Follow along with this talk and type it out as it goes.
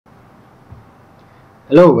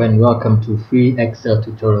Hello and welcome to free Excel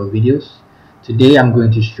tutorial videos. Today I'm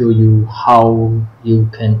going to show you how you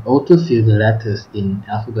can autofill the letters in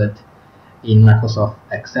alphabet in Microsoft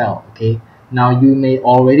Excel. Okay, now you may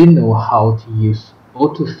already know how to use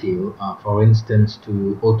autofill, for instance,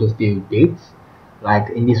 to autofill dates. Like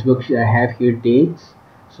in this worksheet I have here dates,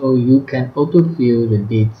 so you can autofill the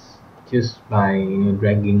dates just by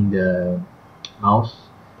dragging the mouse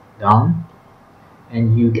down,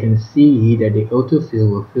 and you can see that the autofill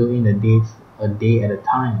will fill in the dates a day at a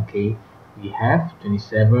time. Okay, we have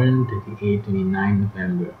 27, 28, 29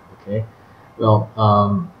 November. Okay, well,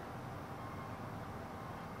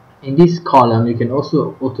 in this column you can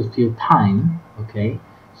also autofill time. Okay,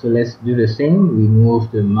 so let's do the same. We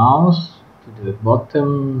move the mouse to the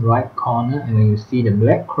bottom right corner, and when you see the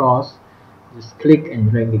black cross, just click and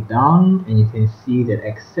drag it down, and you can see that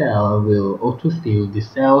Excel will autofill the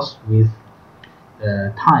cells with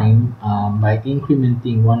time by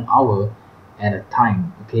incrementing 1 hour at a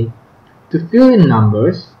time. Okay, to fill in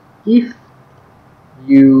numbers, if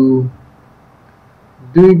you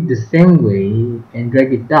do it the same way and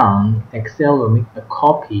drag it down, Excel will make a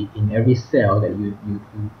copy in every cell that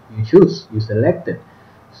you selected.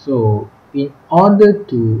 So in order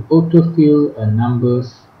to autofill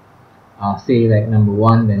numbers, say like number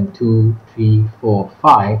 1, then 2, 3, 4,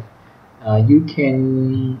 5, you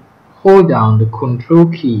can hold down the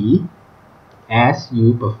control key as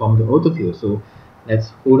you perform the autofill. So let's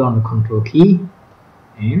hold down the control key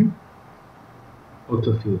and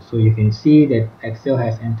autofill. So you can see that Excel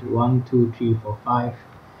has entered 1, 2, 3, 4, 5,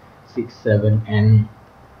 6, 7, and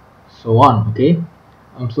so on. Okay,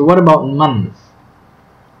 so what about months?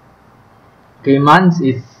 Okay, months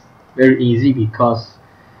is very easy because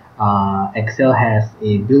Excel has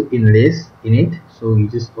a built-in list in it, so you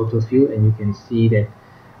just autofill and you can see that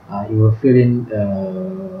it will fill in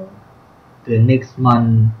the next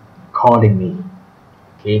month accordingly.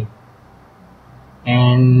 Okay,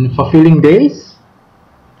 and for filling days,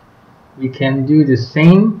 we can do the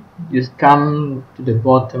same. Just come to the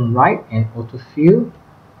bottom right and autofill.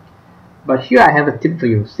 But here I have a tip for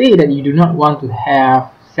you. Say that you do not want to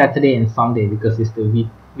have Saturday and Sunday because it's the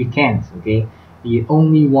weekends. Okay, you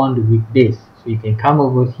only want the weekdays, so you can come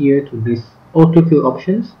over here to this autofill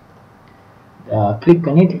options, click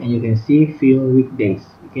on it, and you can see fill weekdays.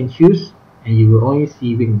 You can choose, and you will only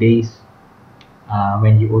see weekdays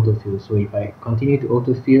when you autofill. So if I continue to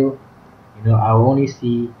autofill, I will only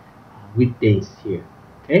see weekdays here.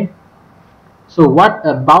 Okay, so what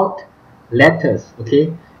about letters?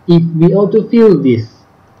 Okay, if we autofill this,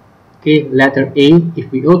 okay, letter A,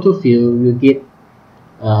 if we autofill, we'll get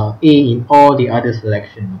A in all the other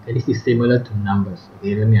selection. Okay, this is similar to numbers.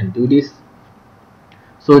 Okay, let me undo this.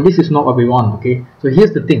 So this is not what we want. Okay, so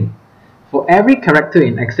here's the thing. For every character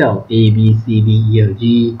in Excel, A, B, C, D, E, F,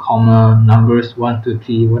 G, comma, numbers 1, 2,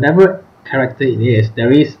 3, whatever character it is,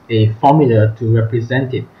 there is a formula to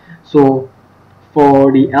represent it. So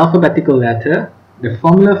for the alphabetical letter, the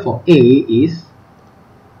formula for A is,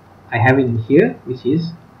 I have it in here, which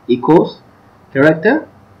is equals character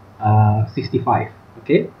 65.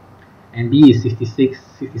 Okay, and B is 66,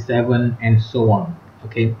 67, and so on.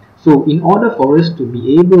 Okay, so in order for us to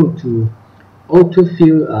be able to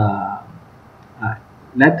autofill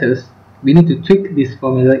letters, we need to tweak this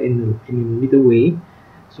formula in a little way.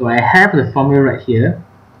 So I have the formula right here.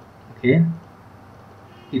 Okay,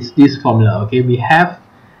 it's this formula. Okay, we have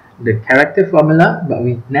the character formula, but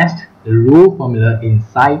we nest the row formula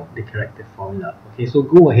inside the character formula. Okay, so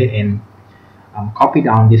go ahead and copy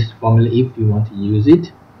down this formula if you want to use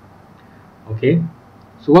it. Okay,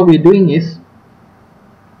 so what we're doing is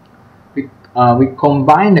we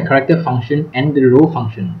combine the character function and the row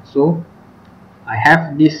function. So I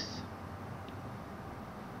have this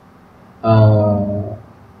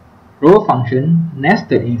row function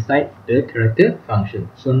nested inside the character function.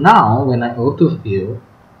 So now when I autofill,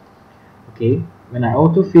 okay, when I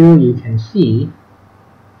autofill, you can see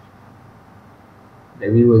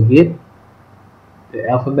that we will get the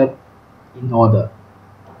alphabet in order.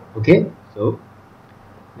 Okay, so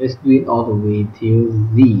let's do it all the way till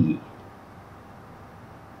Z.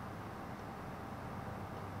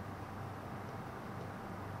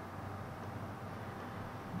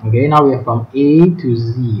 Okay, now we are from A to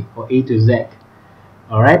Z, or A to Z.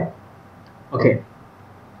 Alright, okay,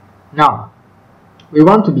 now we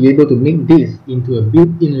want to be able to make this into a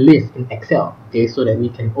built-in list in Excel, okay, so that we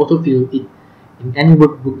can autofill it in any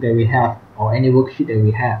workbook that we have or any worksheet that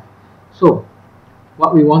we have. So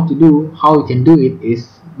what we want to do, how we can do it is,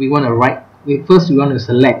 we want to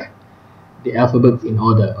select the alphabets in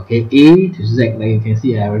order. Okay, A to Z, like you can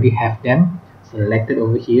see I already have them selected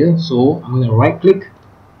over here. So I'm going to right click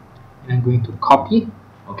and I'm going to copy.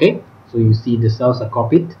 Okay, so you see the cells are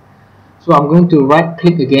copied. So I'm going to right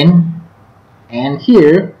click again, and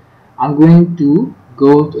here I'm going to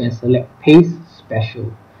go to and select paste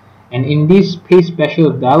special, and in this paste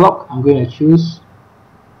special dialog I'm going to choose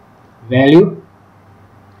value,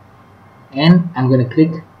 and I'm going to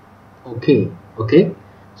click OK. Okay,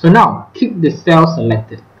 so now keep the cell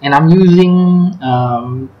selected, and I'm using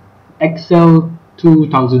Excel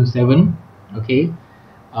 2007. Okay,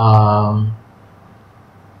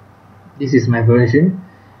 this is my version,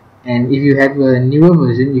 and if you have a newer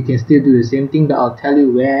version you can still do the same thing, but I'll tell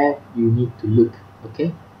you where you need to look.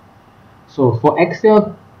 Okay, so for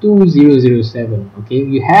Excel 2007, okay,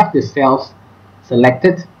 you have the cells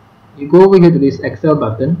selected. You go over here to this Excel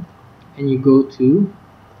button and you go to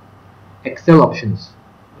Excel options.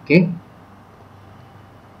 Okay,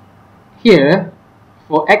 here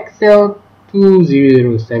for Excel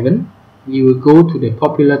 2007 you will go to the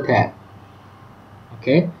popular tab.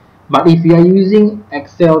 Okay, but if you are using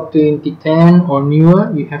Excel 2010 or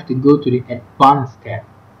newer, you have to go to the advanced tab.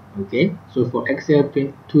 Okay, so for Excel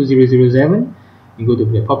 2007 you go to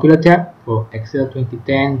the popular tab. For Excel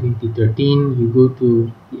 2010 2013 you go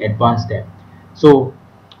to the advanced tab. So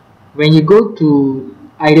when you go to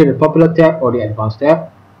either the popular tab or the advanced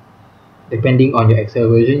tab, depending on your Excel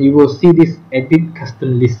version, you will see this edit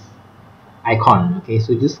custom list icon. Okay,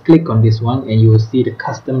 so just click on this one and you will see the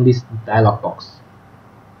custom list dialog box.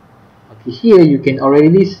 Okay, here you can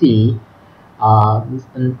already see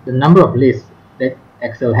the number of lists that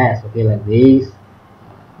Excel has. Okay, like days,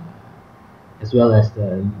 as well as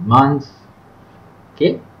the months.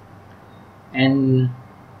 Okay, and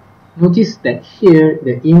notice that here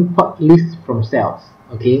the import list from cells.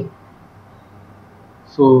 Okay,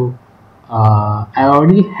 so I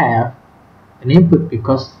already have an input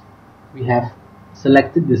because we have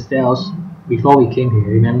selected the cells before we came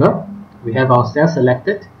here. Remember, we have our cells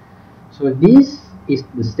selected. So this is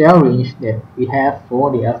the cell range that we have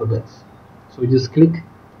for the alphabets. So just click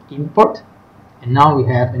import, and now we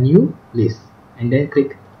have a new list, and then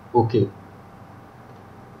click OK.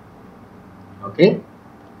 Okay,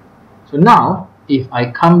 so now if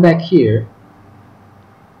I come back here,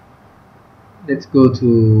 let's go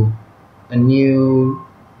to a new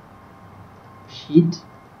sheet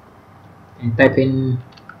and type in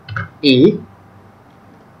A.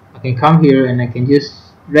 I can come here and I can just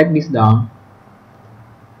drag this down,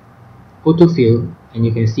 AutoFill, and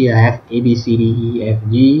you can see I have A, B, C, D, E, F,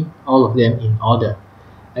 G, all of them in order.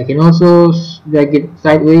 I can also drag it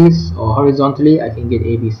sideways or horizontally. I can get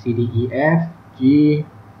A, B, C, D, E, F, G.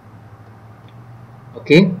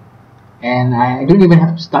 Okay, and I don't even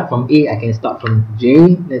have to start from A. I can start from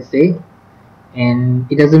J, let's say, and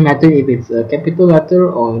it doesn't matter if it's a capital letter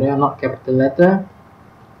or they are not capital letter.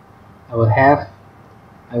 I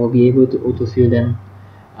will be able to autofill them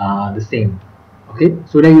the same. Okay,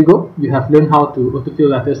 so there you go. You have learned how to autofill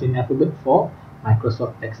letters in alphabet for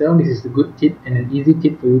Microsoft Excel. This is a good tip and an easy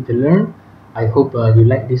tip for you to learn. I hope you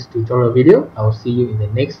like this tutorial video. I will see you in the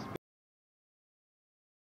next video.